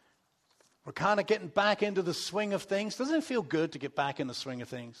 We're kind of getting back into the swing of things. Doesn't it feel good to get back in the swing of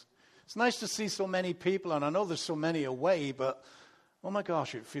things? It's nice to see so many people, and I know there's so many away, but oh my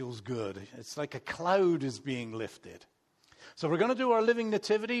gosh, it feels good. It's like a cloud is being lifted. So we're going to do our living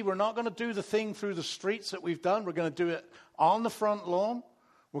nativity. We're not going to do the thing through the streets that we've done. We're going to do it on the front lawn.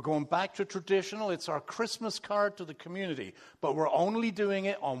 We're going back to traditional. It's our Christmas card to the community, but we're only doing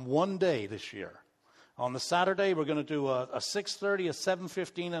it on one day this year. On the Saturday, we're going to do a 6:30, a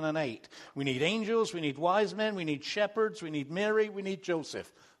 7:15, and an 8. We need angels, we need wise men, we need shepherds, we need Mary, we need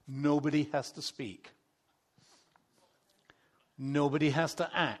Joseph. Nobody has to speak. Nobody has to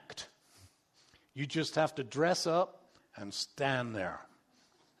act. You just have to dress up and stand there.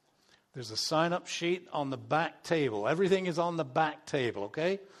 There's a sign-up sheet on the back table. Everything is on the back table,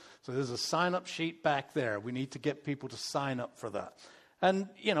 okay? So there's a sign-up sheet back there. We need to get people to sign up for that. And,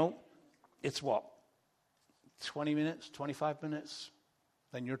 it's what? 20 minutes, 25 minutes?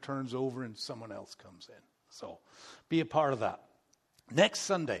 Then your turn's over and someone else comes in. So be a part of that. Next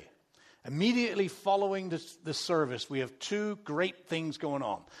Sunday, immediately following the service, we have two great things going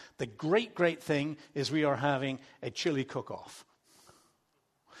on. The great thing is we are having a chili cook-off.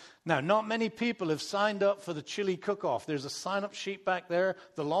 Now, not many people have signed up for the chili cook-off. There's a sign-up sheet back there.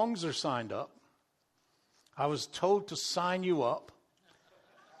 The Longs are signed up. I was told to sign you up.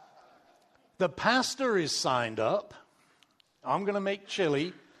 The pastor is signed up. I'm going to make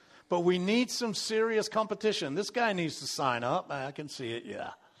chili, but we need some serious competition. This guy needs to sign up. I can see it, yeah.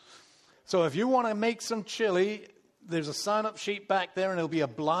 So if you want to make some chili, there's a sign-up sheet back there, and it'll be a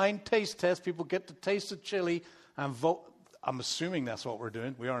blind taste test. People get to taste the chili and vote. I'm assuming that's what we're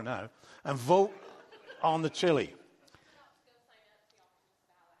doing. We are now. And vote on the chili.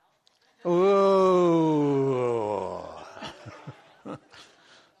 Oh.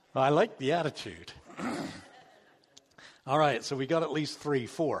 I like the attitude. All right, so we got at least 3,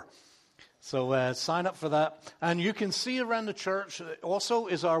 4. So sign up for that. And you can see around the church also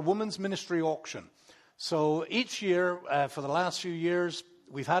is our women's ministry auction. So each year, for the last few years,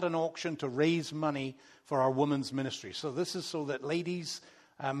 we've had an auction to raise money for our women's ministry. So this is so that ladies,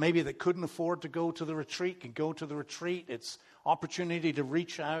 maybe that couldn't afford to go to the retreat, can go to the retreat. It's opportunity to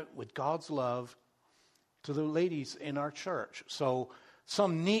reach out with God's love to the ladies in our church. So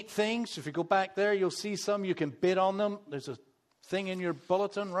some neat things. If you go back there, you'll see some. You can bid on them. There's a thing in your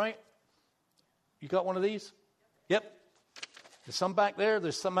bulletin, right? You got one of these? Yep. There's some back there.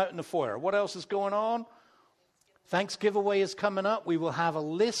 There's some out in the foyer. What else is going on? Thanksgiving is coming up. We will have a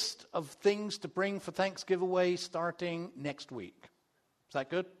list of things to bring for Thanksgiving starting next week. Is that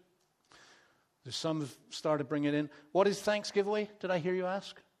good? There's some have started bringing it in. What is Thanksgiving? Did I hear you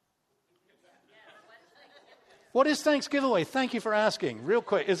ask? What is Thanksgiving? Thank you for asking. Real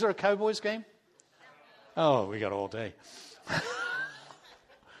quick, is there a Cowboys game? Oh, we got all day.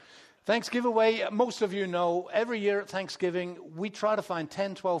 Thanksgiving, most of you know, every year at Thanksgiving, we try to find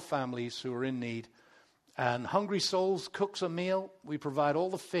 10, 12 families who are in need. And Hungry Souls cooks a meal. We provide all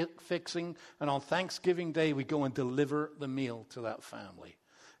the fixing. And on Thanksgiving Day, we go and deliver the meal to that family.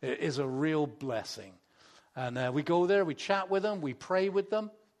 It is a real blessing. And we go there, we chat with them, we pray with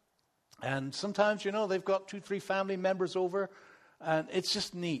them. And sometimes, they've got 2, 3 family members over. And it's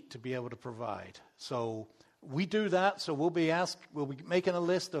just neat to be able to provide. So we do that. So we'll be making a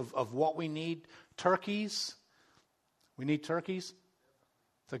list of what we need. Turkeys. We need turkeys.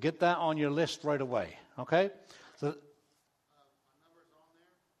 So get that on your list right away. Okay? So my number's on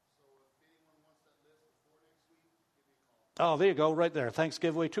there. So if anyone wants that list before next week, give me a call. Oh, there you go, right there.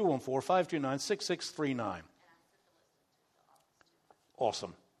 Thanksgiving 214-529-6639.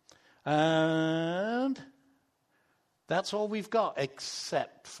 Awesome. And that's all we've got,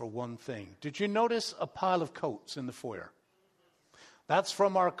 except for one thing. Did you notice a pile of coats in the foyer? That's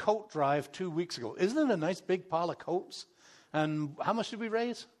from our coat drive 2 weeks ago. Isn't it a nice big pile of coats? And how much did we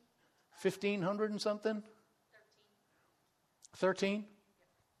raise? 1,500 and something? 13?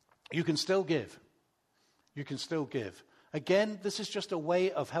 You can still give. You can still give. Again, this is just a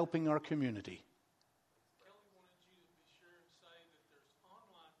way of helping our community. Kelly wanted you to be sure and say that there's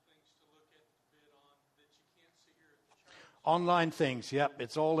online things to look at the bid on that you can't see here at the church. Online things, yep.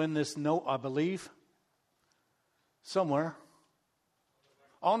 It's all in this note, I believe. Somewhere.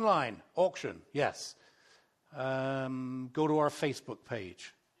 Online, auction, yes. Go to our Facebook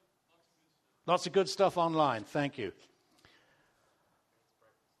page. Lots of good stuff online. Thank you.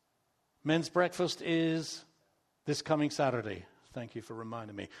 Men's breakfast is this coming Saturday. Thank you for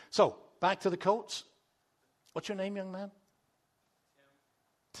reminding me. So, back to the coats. What's your name, young man?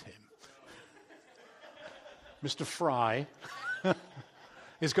 Tim. Mr. Fry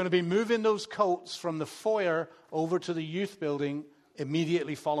is going to be moving those coats from the foyer over to the youth building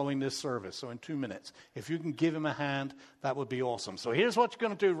immediately following this service, so in 2 minutes. If you can give him a hand, that would be awesome. So here's what you're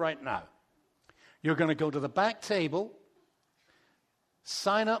going to do right now. You're going to go to the back table,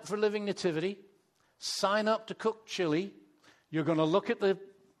 sign up for Living Nativity, sign up to cook chili. You're going to look at the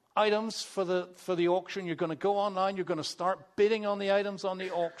items for the auction. You're going to go online. You're going to start bidding on the items on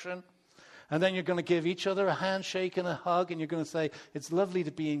the auction. And then you're going to give each other a handshake and a hug. And you're going to say, it's lovely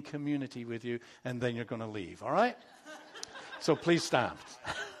to be in community with you. And then you're going to leave. All right? So please stand.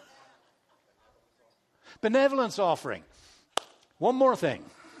 Benevolence offering. One more thing.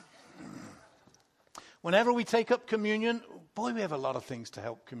 Whenever we take up communion, boy, we have a lot of things to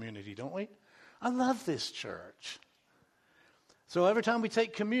help community, don't we? I love this church. So every time we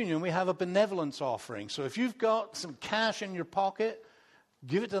take communion, we have a benevolence offering. So if you've got some cash in your pocket,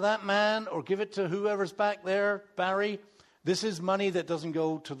 give it to that man or give it to whoever's back there, Barry. This is money that doesn't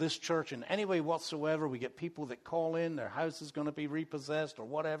go to this church in any way whatsoever. We get people that call in, their house is going to be repossessed or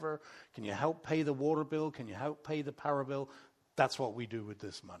whatever. Can you help pay the water bill? Can you help pay the power bill? That's what we do with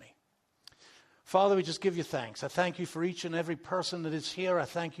this money. Father, we just give you thanks. I thank you for each and every person that is here. I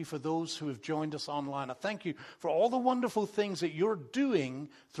thank you for those who have joined us online. I thank you for all the wonderful things that you're doing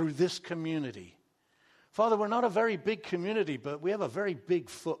through this community. Father, we're not a very big community, but we have a very big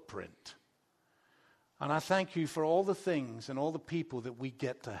footprint. And I thank you for all the things and all the people that we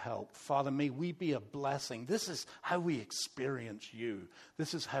get to help. Father, may we be a blessing. This is how we experience you.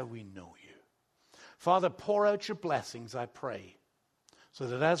 This is how we know you. Father, pour out your blessings, I pray, so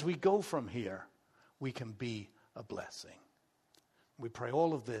that as we go from here, we can be a blessing. We pray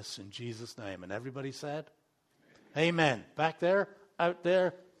all of this in Jesus' name. And everybody said, Amen. Back there, out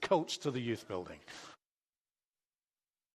there, coats to the youth building.